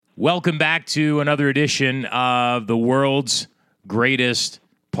Welcome back to another edition of the world's greatest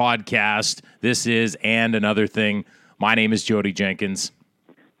podcast. This is And Another Thing. My name is Jody Jenkins.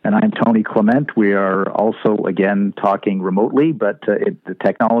 And I'm Tony Clement. We are also, again, talking remotely, but the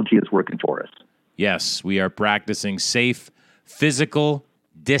technology is working for us. Yes, we are practicing safe physical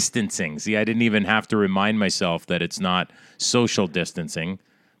distancing. See, I didn't even have to remind myself that it's not social distancing,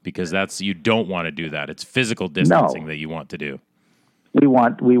 because you don't want to do that. It's physical distancing that you want to do. We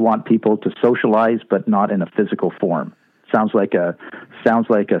want people to socialize, but not in a physical form. Sounds like a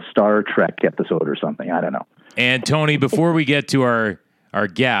Star Trek episode or something. I don't know. And Tony, before we get to our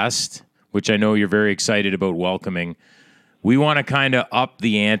guest, which I know you're very excited about welcoming, we want to kind of up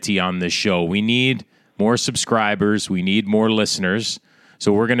the ante on this show. We need more subscribers. We need more listeners.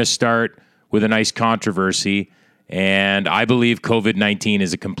 So we're going to start with a nice controversy. And I believe COVID-19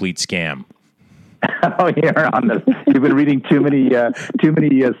 is a complete scam. Oh, you're on this. You've been reading too many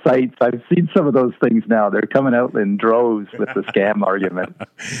sites. I've seen some of those things now. They're coming out in droves with the scam argument.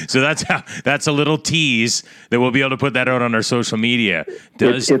 So that's a little tease that we'll be able to put that out on our social media.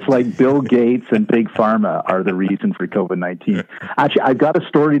 It's like Bill Gates and Big Pharma are the reason for COVID-19. Actually, I've got a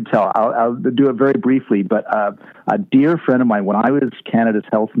story to tell. I'll do it very briefly, but a dear friend of mine, when I was Canada's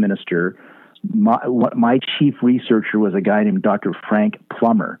health minister, my chief researcher was a guy named Dr. Frank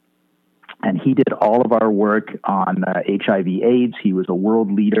Plummer. And he did all of our work on HIV/AIDS. He was a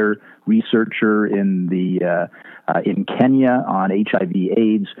world leader researcher in Kenya on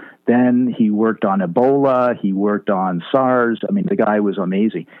HIV/AIDS. Then he worked on Ebola. He worked on SARS. I mean, the guy was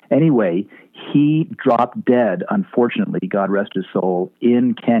amazing. Anyway, he dropped dead, unfortunately, God rest his soul,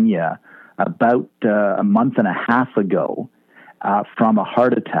 in Kenya about a month and a half ago from a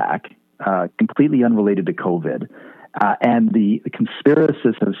heart attack, completely unrelated to COVID. And the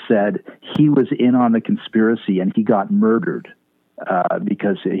conspiracists have said he was in on the conspiracy and he got murdered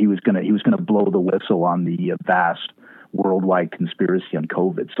because he was going to blow the whistle on the vast worldwide conspiracy on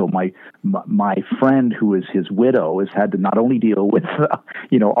COVID. So my friend, who is his widow, has had to not only deal with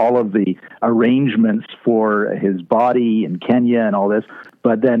all of the arrangements for his body in Kenya and all this,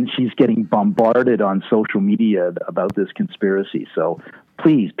 but then she's getting bombarded on social media about this conspiracy. So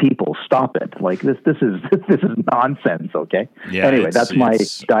please, people, stop it. Like this is nonsense. Okay. Yeah. Anyway, that's my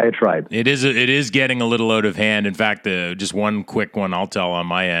diatribe. It is getting a little out of hand. In fact, just one quick one I'll tell on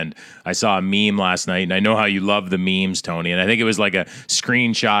my end. I saw a meme last night, and I know how you love the memes, Tony. And I think it was like a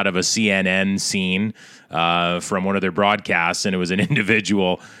screenshot of a CNN scene from one of their broadcasts, and it was an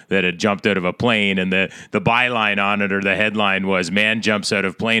individual that had jumped out of a plane, and the byline on it, or the headline was, "Man jumps out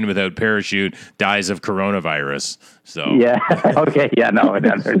of plane without parachute, dies of coronavirus." So yeah, okay, yeah, no,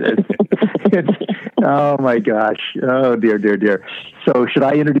 oh my gosh, oh dear. So should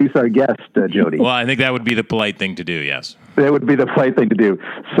I introduce our guest, Jody? Well, I think that would be the polite thing to do. Yes, that would be the polite thing to do.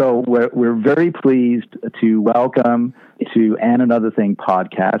 So we're very pleased to welcome to And Another Thing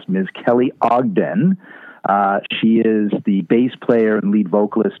podcast Ms. Kelly Ogden. She is the bass player and lead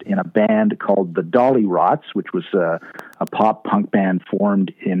vocalist in a band called the Dollyrots, which was a pop punk band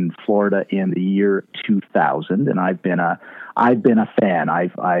formed in Florida in the year 2000. And I've been a fan.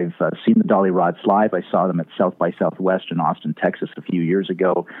 I've seen the Dollyrots live. I saw them at South by Southwest in Austin, Texas, a few years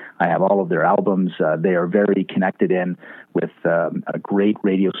ago. I have all of their albums. They are very connected in with a great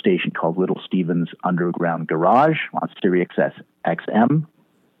radio station called Little Steven's Underground Garage on Sirius XM.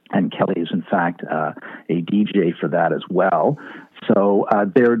 And Kelly is, in fact, a DJ for that as well. So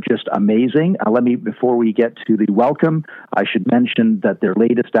they're just amazing. Before we get to the welcome, I should mention that their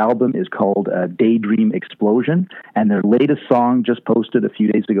latest album is called Daydream Explosion, and their latest song, just posted a few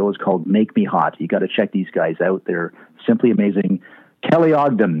days ago, is called Make Me Hot. You got to check these guys out. They're simply amazing. Kelly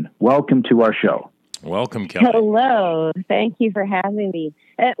Ogden, welcome to our show. Welcome, Kelly. Hello. Thank you for having me.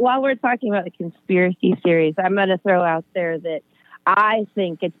 While we're talking about the conspiracy series, I'm going to throw out there that I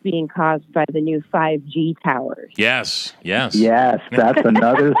think it's being caused by the new 5G towers. Yes, that's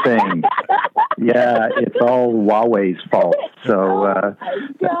another thing. Yeah, it's all Huawei's fault. So, oh my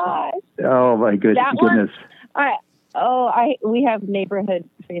gosh! Oh my goodness! We have neighborhood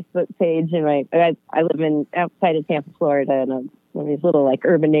Facebook page, and I live outside of Tampa, Florida, in one of these little like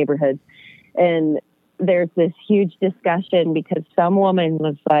urban neighborhoods, and there's this huge discussion because some woman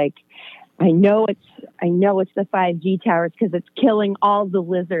was like, I know it's the 5G towers because it's killing all the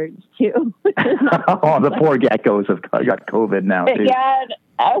lizards too. Oh, the poor geckos have got COVID now too. Yeah,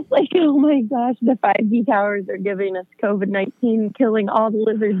 I was like, oh my gosh, the 5G towers are giving us COVID-19, killing all the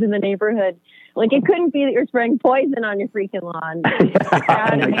lizards in the neighborhood. Like, it couldn't be that you're spraying poison on your freaking lawn.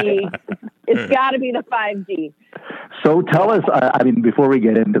 It's got to be the 5G. So tell us, before we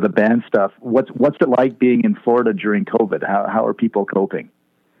get into the band stuff, what's it like being in Florida during COVID? How are people coping?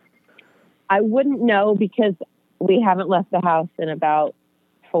 I wouldn't know because we haven't left the house in about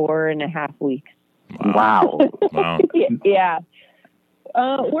 4.5 weeks. Wow. Wow. Yeah.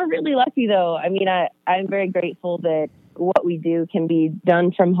 We're really lucky, though. I mean, I'm very grateful that what we do can be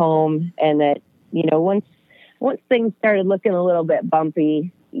done from home, and that, once things started looking a little bit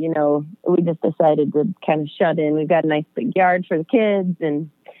bumpy, we just decided to kind of shut in. We've got a nice big yard for the kids, and,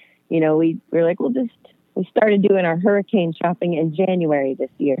 we were like, we started doing our hurricane shopping in January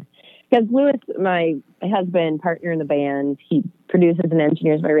this year. Because Lewis, my husband, partner in the band, he produces and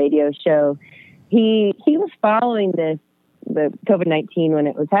engineers my radio show. He was following the COVID-19 when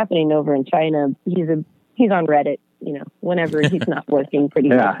it was happening over in China. He's on Reddit, whenever he's not working pretty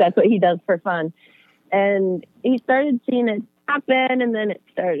much. That's what he does for fun. And he started seeing it happen, and then it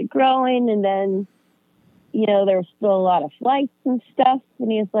started growing, and then, there was still a lot of flights and stuff. And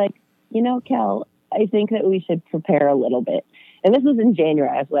he was like, Kel, I think that we should prepare a little bit. And this was in January.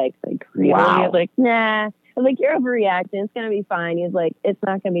 I was like, really? Wow. I was like, nah. I was like, you're overreacting. It's going to be fine. He was like, it's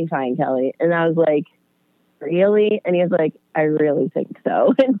not going to be fine, Kelly. And I was like, really? And he was like, I really think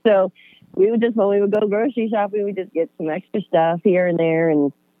so. And so we would just, when we would go grocery shopping, we just get some extra stuff here and there.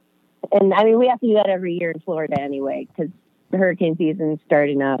 And I mean, we have to do that every year in Florida anyway, because the hurricane season's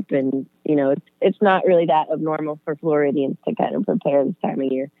starting up, and, it's not really that abnormal for Floridians to kind of prepare this time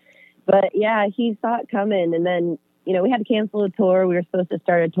of year. But yeah, he saw it coming. And then, we had to cancel a tour. We were supposed to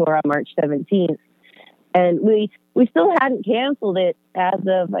start a tour on March 17th. And we still hadn't canceled it as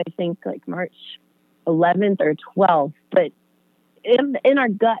of, I think, like March 11th or 12th. But in our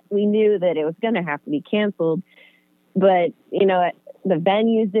gut, we knew that it was going to have to be canceled. But, the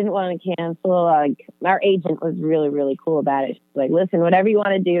venues didn't want to cancel. Like, our agent was really, really cool about it. She's like, listen, whatever you want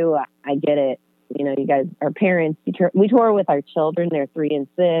to do, I get it. You guys are parents. We tour with our children. They're 3 and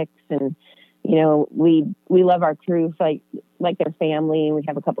 6. And, we love our crew like their family. And we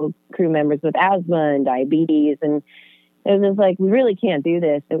have a couple of crew members with asthma and diabetes. And it was like, we really can't do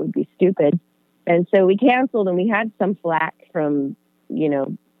this. It would be stupid. And so we canceled, and we had some flack from,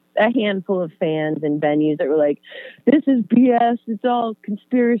 a handful of fans and venues that were like, this is BS. It's all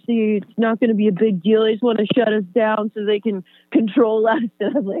conspiracy. It's not going to be a big deal. They just want to shut us down so they can control us.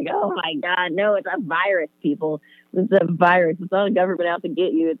 And I was like, oh my God, no, it's a virus, people. It's a virus. It's not a government out to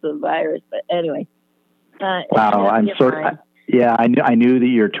get you. It's a virus. But anyway. Wow. I'm sorry. Yeah, I knew that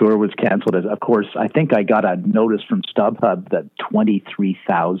your tour was canceled. Of course, I think I got a notice from StubHub that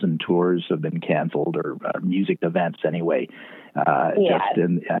 23,000 tours have been canceled, or music events anyway.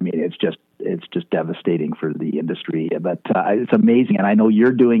 It's just devastating for the industry. But it's amazing, and I know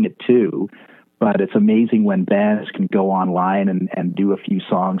you're doing it too. But it's amazing when bands can go online and do a few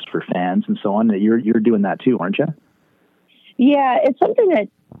songs for fans and so on. You're doing that too, aren't you? Yeah, it's something that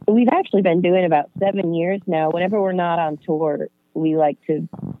we've actually been doing about 7 years now. Whenever we're not on tour, we like to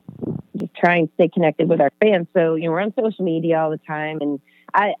just try and stay connected with our fans. So, we're on social media all the time. And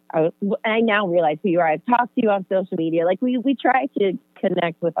I now realize who you are. I've talked to you on social media. Like, we try to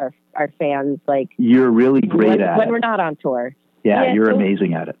connect with our fans. Like, you're really great at it. When we're not on tour. Yeah, you're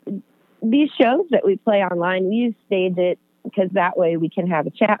amazing at it. These shows that we play online, we use Stage It because that way we can have a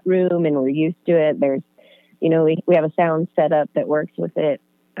chat room and we're used to it. There's, we have a sound setup that works with it.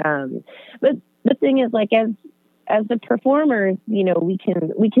 But the thing is, like, as the performers, we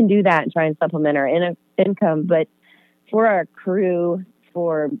can do that and try and supplement our income. But for our crew,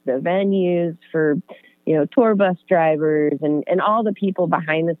 for the venues, for, tour bus drivers and all the people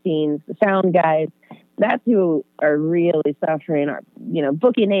behind the scenes, the sound guys, that's who are really suffering. Our,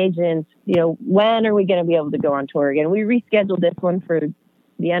 booking agents, when are we going to be able to go on tour again? We rescheduled this one for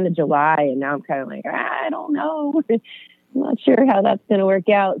the end of July, and now I'm kind of like, I don't know. I'm not sure how that's going to work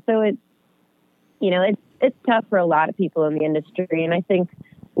out. So it's tough for a lot of people in the industry, and I think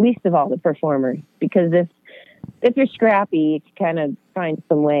least of all the performers, because if you're scrappy, you can kind of find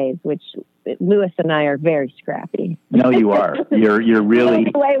some ways, which Lewis and I are very scrappy. No, you are. You're really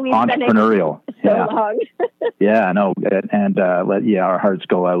entrepreneurial. Long. Yeah, no, and our hearts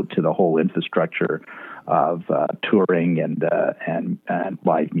go out to the whole infrastructure of touring and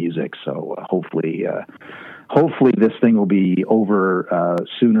live music. So hopefully this thing will be over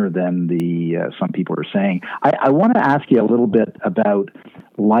sooner than some people are saying. I want to ask you a little bit about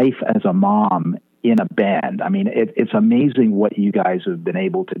life as a mom in a band. I mean, it's amazing what you guys have been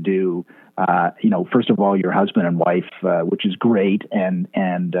able to do. First of all, your husband and wife, which is great, and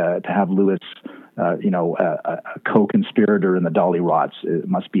to have Lewis a co-conspirator in the Dollyrots. It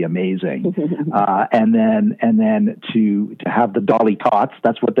must be amazing. And then to have the Dolly Tots.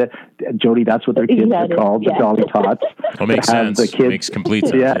 That's what Jody. That's what their kids are called. The Dolly Tots. Well, makes sense. The kids, makes complete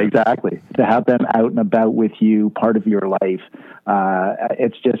sense. Yeah, exactly. To have them out and about with you, part of your life.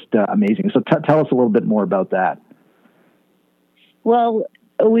 It's just amazing. So tell us a little bit more about that. Well,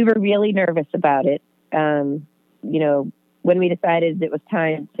 we were really nervous about it. When we decided it was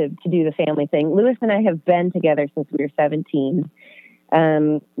time to do the family thing. Lewis and I have been together since we were 17.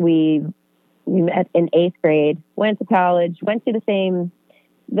 We met in 8th grade, went to college, went to the same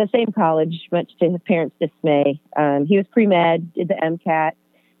college, much to his parents' dismay. He was pre-med, did the MCAT.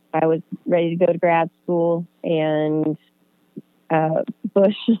 I was ready to go to grad school, and George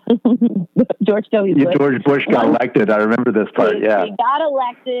W. Bush. George Bush got elected. I remember this part. He got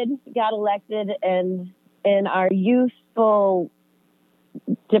elected, and in our youthful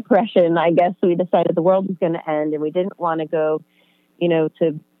depression, I guess we decided the world was going to end, and we didn't want to go,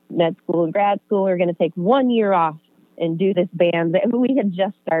 to med school and grad school. We were going to take 1 year off and do this band. I mean, we had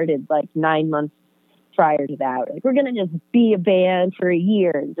just started like 9 months prior to that. Like, we're going to just be a band for a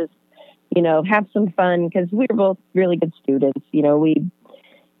year and just, have some fun, because we were both really good students. We've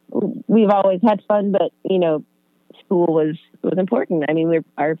always had fun, but school was important. I mean,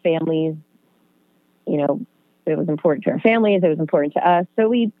 our families, it was important to our families. It was important to us. So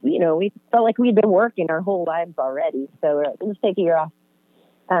we felt like we'd been working our whole lives already. So we're like, let's take a year off.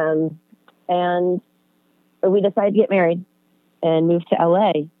 And we decided to get married and move to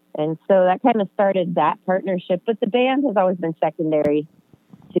LA. And so that kind of started that partnership. But the band has always been secondary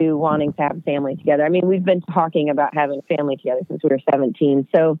to wanting to have a family together. I mean, we've been talking about having a family together since we were 17.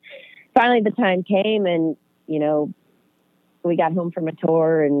 So finally the time came, and, we got home from a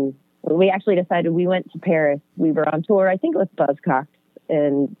tour, and we actually decided we went to Paris. We were on tour. I think it was Buzzcocks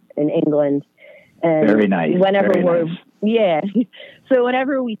in England. And very nice. Yeah. So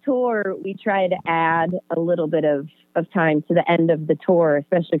whenever we tour, we try to add a little bit of time to the end of the tour,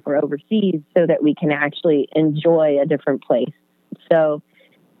 especially for overseas, so that we can actually enjoy a different place. So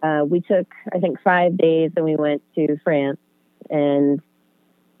we took, I think, 5 days, and we went to France and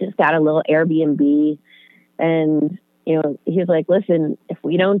just got a little Airbnb. And, he was like, listen, if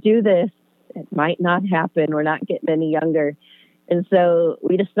we don't do this, it might not happen. We're not getting any younger. And so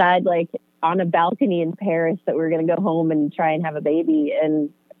we decided, like, on a balcony in Paris, that we were going to go home and try and have a baby. And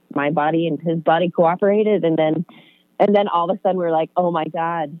my body and his body cooperated. And then all of a sudden we were like, oh my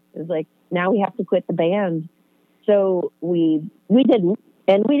God, it was like, now we have to quit the band. So we didn't.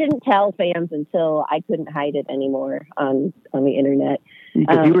 And we didn't tell fans until I couldn't hide it anymore on the internet.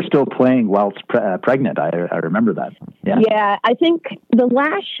 Because you were still playing whilst pregnant. I remember that. Yeah. Yeah. I think the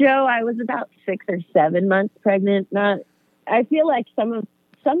last show I was about 6 or 7 months pregnant. I feel like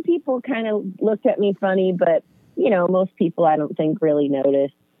some people kind of looked at me funny, but most people I don't think really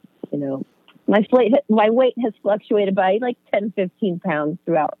noticed. My weight has fluctuated by like 10, 15 pounds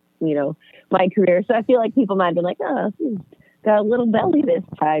throughout, my career. So I feel like people might have been like, oh, she's got a little belly this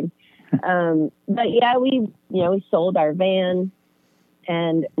time. But yeah, we sold our van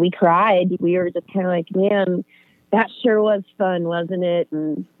and we cried. We were just kind of like, man, that sure was fun, wasn't it?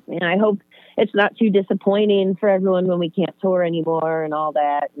 And I hope it's not too disappointing for everyone when we can't tour anymore and all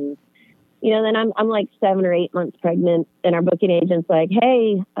that. And, then I'm like 7 or 8 months pregnant, and our booking agent's like,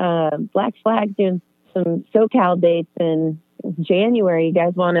 hey, Black Flag's doing some SoCal dates in January. You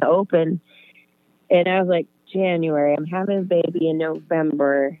guys want to open? And I was like, January, I'm having a baby in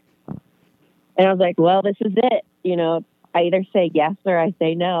November. And I was like, well, this is it. I either say yes or I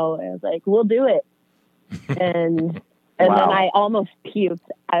say no. And I was like, we'll do it. And wow. Then I almost puked.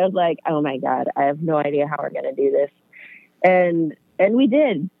 I was like, oh my God, I have no idea how we're going to do this. And we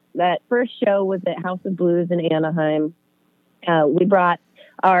did. That first show was at House of Blues in Anaheim. We brought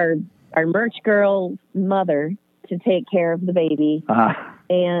our merch girl mother to take care of the baby.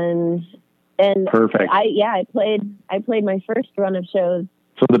 And perfect. I played my first run of shows.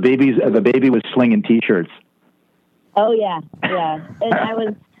 So the baby was slinging T-shirts. Oh yeah.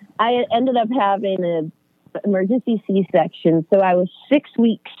 And I ended up having an emergency C-section. So I was 6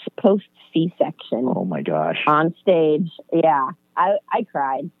 weeks post C-section. Oh my gosh. On stage. Yeah. I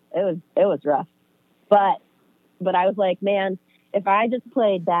cried. It was rough. But I was like, man, if I just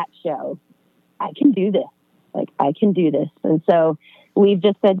played that show, I can do this. Like, I can do this. And so we've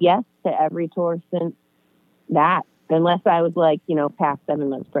just said yes to every tour since that, unless I was like, past 7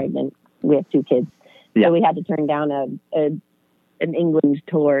 months pregnant. We have 2 kids. Yeah. So we had to turn down an England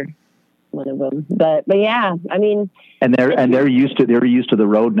tour, one of them. But yeah, I mean, and they're used to the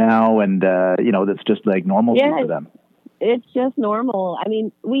road now, and that's just like normal for them. it's just normal. I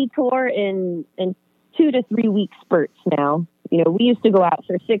mean, we tour in 2 to 3 week spurts now. You know, we used to go out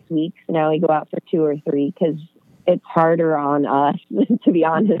for 6 weeks. Now we go out for 2 or 3 because it's harder on us, to be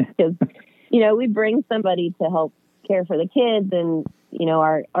honest, because, you know, we bring somebody to help care for the kids, and, you know,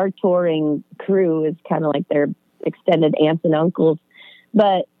 our touring crew is kind of like their extended aunts and uncles.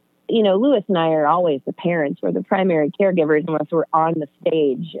 But, you know, Lewis and I are always the parents. We're the primary caregivers unless we're on the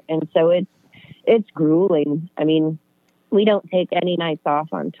stage. And so it's grueling. I mean, we don't take any nights off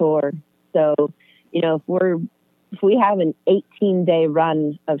on tour. So, you know, if we have an 18-day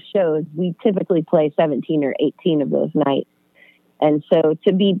run of shows, we typically play 17 or 18 of those nights. And so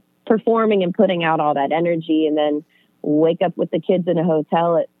to be performing and putting out all that energy and then wake up with the kids in a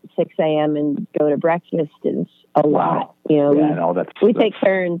hotel at 6 a.m. and go to breakfast is a lot. You know, we take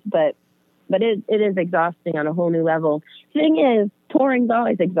turns, but it is exhausting on a whole new level. Thing is, touring's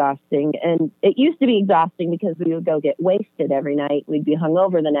always exhausting, and it used to be exhausting because we would go get wasted every night. We'd be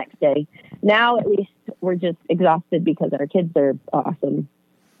hungover the next day. Now, at least, we're just exhausted because our kids are awesome,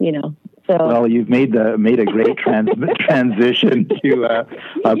 you know. So, well, you've made a great transition to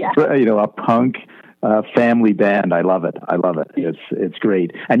a punk family band. I love it. It's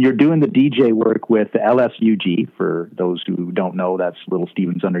great. And you're doing the DJ work with LSUG. For those who don't know, that's Little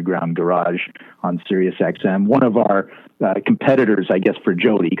Steven's Underground Garage on Sirius XM. One of our competitors, I guess, for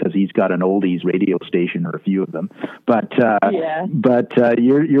Jody, because he's got an oldies radio station or a few of them. But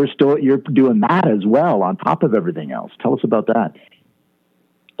you're doing that as well on top of everything else. Tell us about that.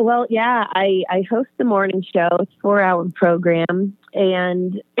 Well, yeah, I host the morning show. It's a 4-hour program,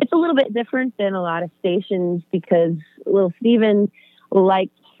 and it's a little bit different than a lot of stations because Little Steven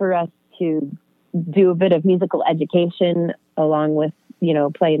likes for us to do a bit of musical education along with, you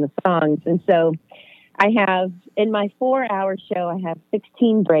know, playing the songs. And so I have, in my 4-hour show, I have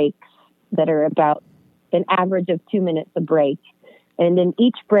 16 breaks that are about an average of 2 minutes a break. And in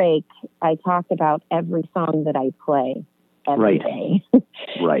each break, I talk about every song that I play every day.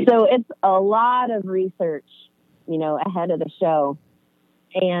 Right. So it's a lot of research, you know, ahead of the show.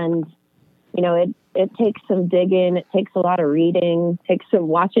 And, you know, it takes some digging. It takes a lot of reading. It takes some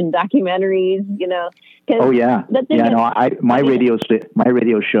watching documentaries, you know. My radio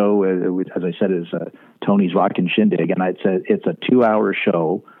show, as I said, is Tony's Rockin' Shindig. And it's a 2-hour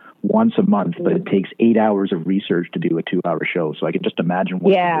show once a month, but it takes 8 hours of research to do a 2-hour show. So I can just imagine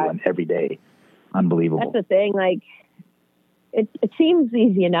what you're doing every day. Unbelievable. That's the thing. Like, it seems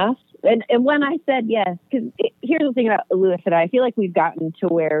easy enough. And when I said yes, because here's the thing about Lewis and I feel like we've gotten to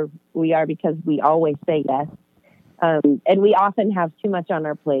where we are because we always say yes. And we often have too much on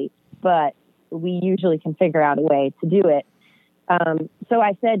our plate, but we usually can figure out a way to do it. So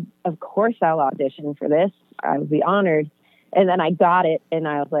I said, of course I'll audition for this. I would be honored. And then I got it, and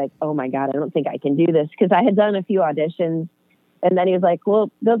I was like, oh my God, I don't think I can do this. Because I had done a few auditions. And then he was like, well,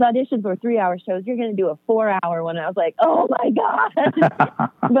 those auditions were 3-hour shows. You're going to do a 4-hour one. And I was like, oh my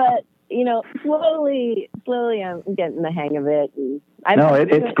God. But, you know, slowly I'm getting the hang of it. And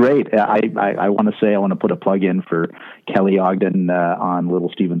it's great. I want to put a plug in for Kelly Ogden on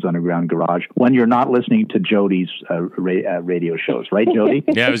Little Steven's Underground Garage when you're not listening to Jody's radio shows, right, Jody?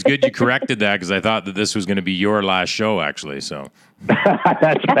 Yeah, it was good you corrected that because I thought that this was going to be your last show, actually. So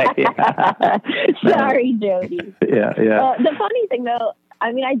that's right. Sorry, Jody. Yeah. The funny thing, though,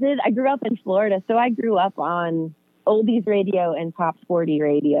 I mean, I grew up in Florida, so I grew up on oldies radio and top 40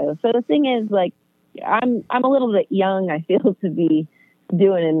 radio. So the thing is, like, I'm a little bit young, I feel, to be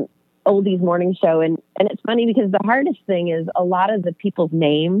doing an oldies morning show. And it's funny because the hardest thing is a lot of the people's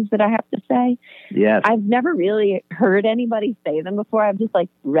names that I have to say. Yes. I've never really heard anybody say them before. I've just like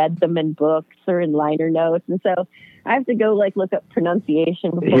read them in books or in liner notes. And so I have to go like look up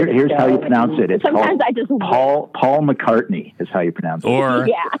pronunciation before Here's how you pronounce it. It's sometimes called I just Paul McCartney is how you pronounce it.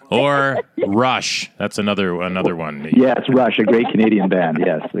 Or Rush. That's another one. Yes, Rush, a great Canadian band.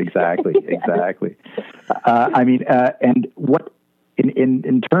 Yes, exactly. And what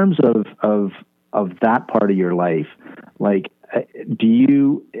in terms of that part of your life, like, do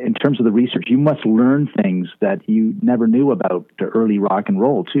you, in terms of the research, you must learn things that you never knew about the early rock and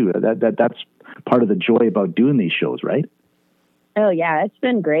roll too. That's part of the joy about doing these shows, right? Oh yeah, it's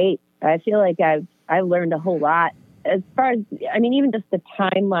been great. I feel like I've learned a whole lot as far as, I mean, even just the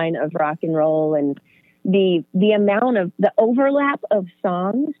timeline of rock and roll and the amount of the overlap of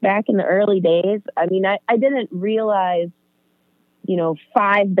songs back in the early days. I mean, I didn't realize, you know,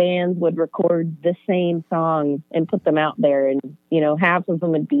 5 bands would record the same song and put them out there. And, you know, half of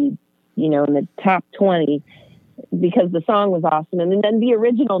them would be, you know, in the top 20 because the song was awesome. And then the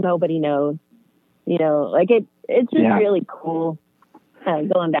original, nobody knows, you know, like it's just really cool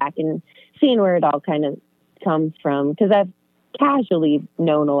going back and seeing where it all kind of comes from, because I've casually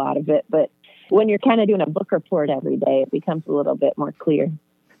known a lot of it, but when you're kind of doing a book report every day, it becomes a little bit more clear.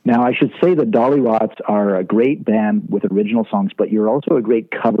 Now, I should say that Dollyrots are a great band with original songs, but you're also a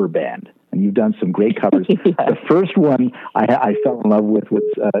great cover band, and you've done some great covers. Yeah. The first one I fell in love with was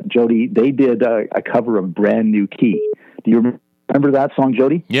Jody. They did a cover of Brand New Key. Do you remember that song,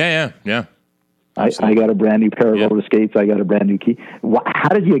 Jody? Yeah. I got a brand new pair of roller skates. I got a brand new key. How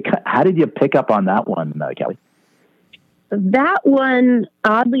did you pick up on that one, Kelly? That one,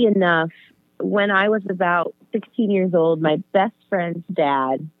 oddly enough, when I was about 16 years old, my best friend's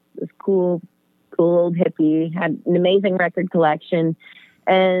dad was cool old hippie, had an amazing record collection,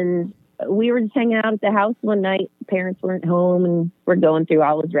 and we were just hanging out at the house one night. Parents weren't home, and we're going through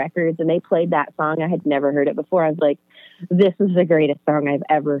all his records, and they played that song. I had never heard it before. I was like, this is the greatest song I've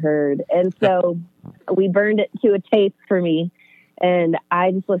ever heard. And so we burned it to a tape for me, and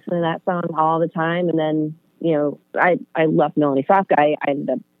I just listened to that song all the time. And then, I love Melanie Safka. I ended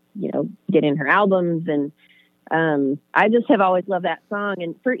up, getting her albums, and I just have always loved that song.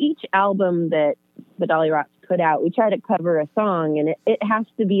 And for each album that the Dollyrots put out, we try to cover a song, and it has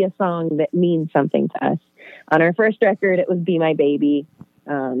to be a song that means something to us. On our first record, it was Be My Baby.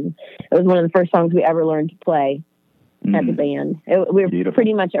 It was one of the first songs we ever learned to play as a band. We were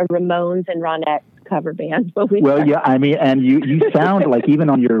pretty much a Ramones and Ronettes cover band. And you sound like, even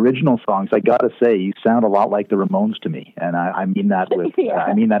on your original songs, I got to say, you sound a lot like the Ramones to me, and I mean that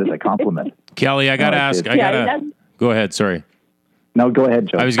I mean that as a compliment. Kelly, I gotta ask. Go ahead. Sorry. No, go ahead,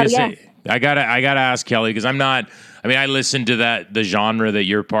 Joe. I was gonna say, I gotta ask Kelly, because I'm not. I mean, I listen to the genre that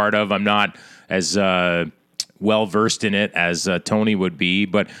you're part of. I'm not as well versed in it as Tony would be,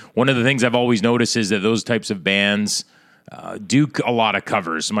 but one of the things I've always noticed is that those types of bands do a lot of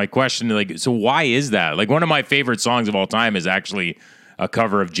covers. My question, so why is that? Like, one of my favorite songs of all time is actually a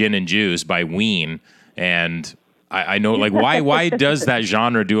cover of Gin and Juice by Ween, and I know, why does that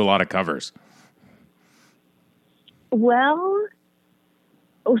genre do a lot of covers? Well,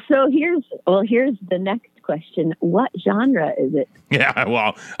 so here's the next question. What genre is it? Yeah,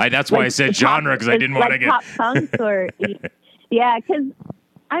 well, that's why I said genre, because I didn't want to get pop punk or yeah, because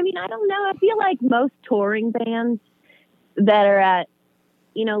I don't know. I feel like most touring bands that are at,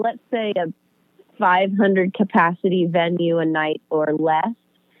 let's say a 500 capacity venue a night or less,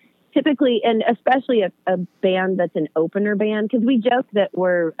 typically, and especially a band that's an opener band, because we joke that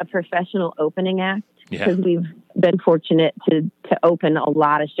we're a professional opening act, because we've been fortunate to open a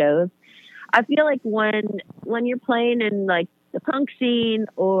lot of shows. I feel like when you're playing in like the punk scene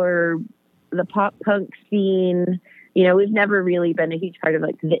or the pop punk scene, we've never really been a huge part of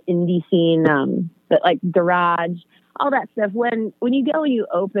like the indie scene, but like garage, all that stuff. When you go and you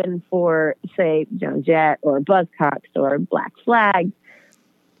open for, say, Joan Jett or Buzzcocks or Black Flag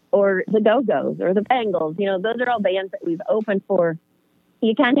or the Go-Go's or the Bangles, those are all bands that we've opened for.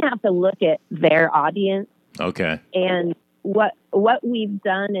 You kind of have to look at their audience. Okay. And what we've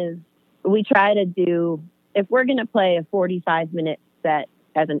done is we try to do, if we're going to play a 45-minute set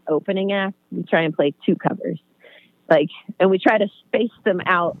as an opening act, we try and play 2 covers. And we try to space them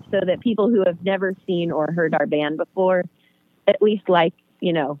out so that people who have never seen or heard our band before, at least part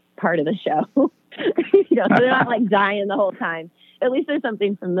of the show. So they're not like dying the whole time. At least there's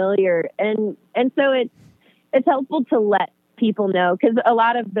something familiar. And so it's helpful to let people know, because a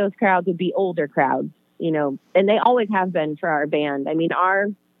lot of those crowds would be older crowds, and they always have been for our band. I mean, our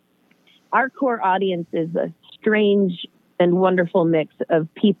core audience is a strange and wonderful mix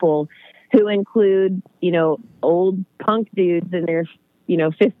of people who include, old punk dudes in their,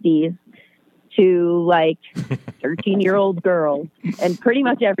 50s to like 13-year-old girls and pretty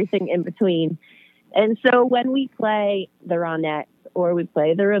much everything in between. And so when we play the Ronettes or we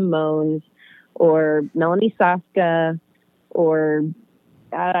play the Ramones or Melanie Safka or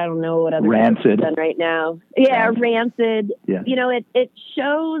I don't know what other Rancid done right now. Yeah, Rancid. Yeah. It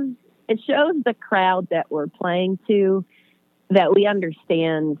shows the crowd that we're playing to that we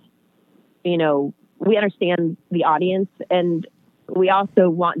understand, we understand the audience, and we also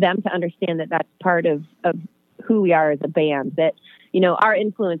want them to understand that that's part of who we are as a band, that, our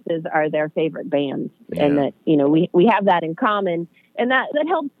influences are their favorite bands, and that, we have that in common, and that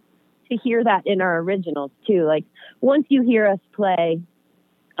helps to hear that in our originals too. Like, once you hear us play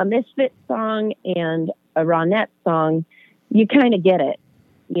a Misfits song and a Ronette song, you kind of get it.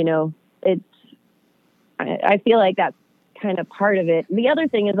 I feel like that's kind of part of it. The other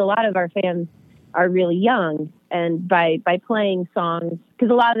thing is a lot of our fans are really young, and by playing songs,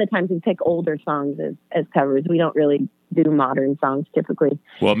 because a lot of the times we pick older songs as covers, we don't really do modern songs typically.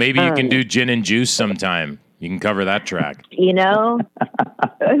 Well, maybe you can do Gin and Juice sometime. You can cover that track. You know,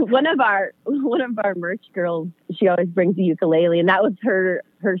 one of our merch girls, she always brings a ukulele, and that was her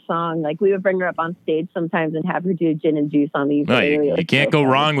song. Like, we would bring her up on stage sometimes and have her do gin and juice on the ukulele. No, you can't go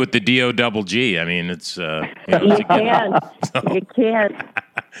wrong with the D-O-double-G. I mean, it's you can't. You can't.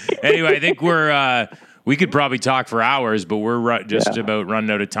 Anyway, I think we could probably talk for hours, but we're just about running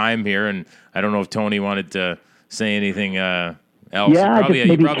out of time here, and I don't know if Tony wanted to say anything else. Yeah,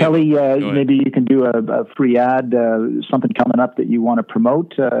 maybe Kelly, maybe you can do a free ad, something coming up that you want to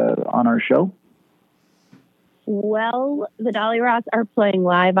promote on our show. Well, the Dollyrots are playing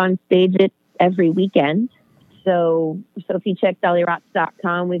live on stage every weekend. So if you check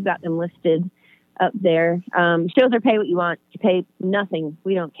dollyrots.com, we've got them listed up there. Shows are pay what you want. You pay nothing.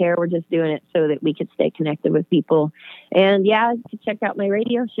 We don't care. We're just doing it so that we could stay connected with people. And yeah, you can check out my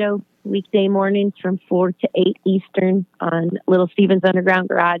radio show weekday mornings from 4 to 8 Eastern on Little Steven's Underground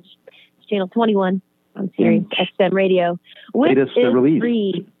Garage. It's channel 21 on Sirius XM Radio. Which is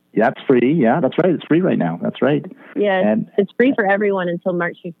free. Yeah, it's free. Yeah, that's right. It's free right now. That's right. Yeah, and it's free for everyone until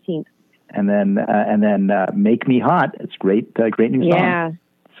March 15th. And then Make Me Hot. It's great new song. Yeah.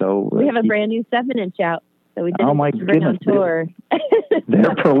 So we have a brand new 7-inch out. So we did bring on tour.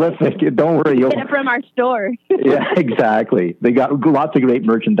 They're prolific. Don't worry. You'll get it from our store. Yeah, exactly. They got lots of great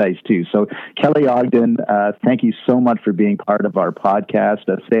merchandise too. So Kelly Ogden, thank you so much for being part of our podcast.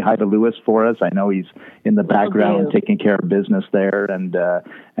 Say hi to Lewis for us. I know he's in the background taking care of business there, and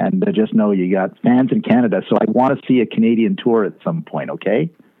just know you got fans in Canada. So I want to see a Canadian tour at some point. Okay.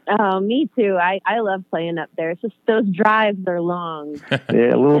 Oh, me too. I love playing up there. It's just those drives are long.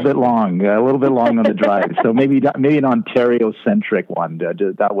 Yeah, a little bit long on the drive. So maybe an Ontario-centric one.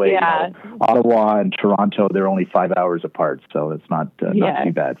 That way, Ottawa and Toronto, they're only 5 hours apart, so it's not too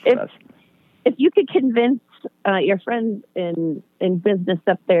bad for us. If you could convince your friends in business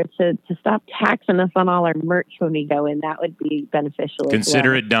up there to stop taxing us on all our merch when we go in, that would be beneficial.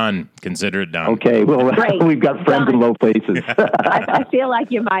 Consider it done. Okay, well, we've got friends in low places. I feel like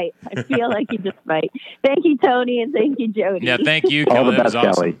you might. I feel like you just might. Thank you, Tony, and thank you, Jody. Yeah, thank you, Kelly. All the best,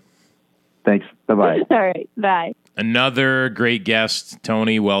 awesome. Kelly. Thanks. Bye-bye. All right, bye. Another great guest,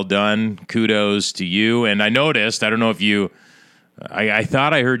 Tony. Well done. Kudos to you. And I noticed, I don't know if you... I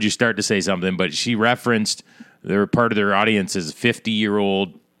thought I heard you start to say something, but she referenced part of their audience is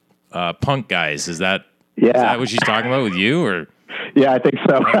 50-year-old punk guys. Is that what she's talking about with you? Or yeah, I think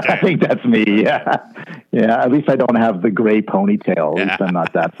so. Okay. I think that's me. Yeah. At least I don't have the gray ponytail. At least I'm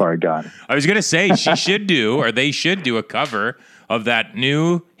not that far gone. I was gonna say they should do a cover of that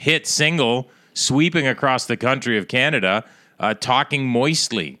new hit single sweeping across the country of Canada, "Talking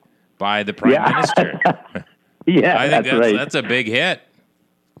Moistly" by the Prime Minister. Yeah, I think that's right. That's a big hit.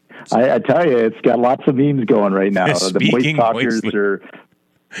 I tell you, it's got lots of memes going right now. The moist talkers are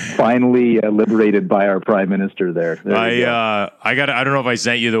finally liberated by our Prime Minister there. I don't know if I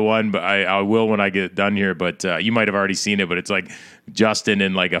sent you the one, but I will when I get done here. But you might have already seen it. But it's like Justin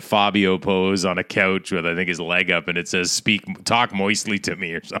in like a Fabio pose on a couch with I think his leg up, and it says "Talk moistly to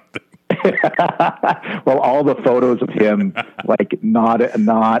me" or something. Well, all the photos of him like not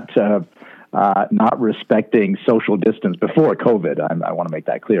respecting social distance before COVID. I want to make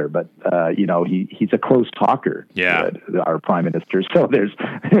that clear, but he's a close talker. Yeah, our Prime Minister. So there's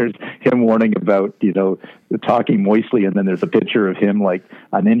him warning about talking moistly, and then there's a picture of him like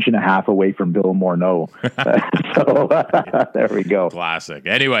an inch and a half away from Bill Morneau. So there we go. Classic.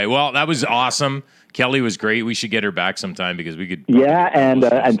 Anyway, well, that was awesome. Kelly was great. We should get her back sometime because we could. Yeah, and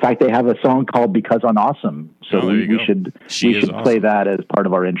in fact, they have a song called "Because I'm Awesome." So we should play that as part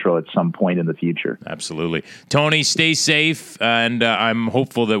of our intro at some point in the future. Absolutely. Tony, stay safe, and I'm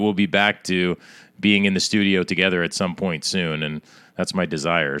hopeful that we'll be back to being in the studio together at some point soon, and that's my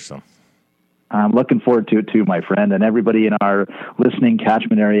desire. So I'm looking forward to it too, my friend, and everybody in our listening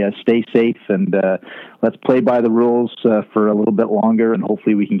catchment area. Stay safe, and let's play by the rules for a little bit longer, and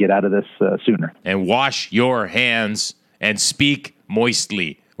hopefully we can get out of this sooner. And wash your hands and speak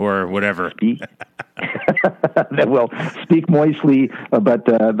moistly, or whatever. That will speak moistly,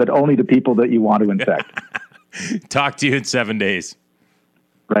 but only to people that you want to infect. Talk to you in 7 days.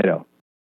 Righto.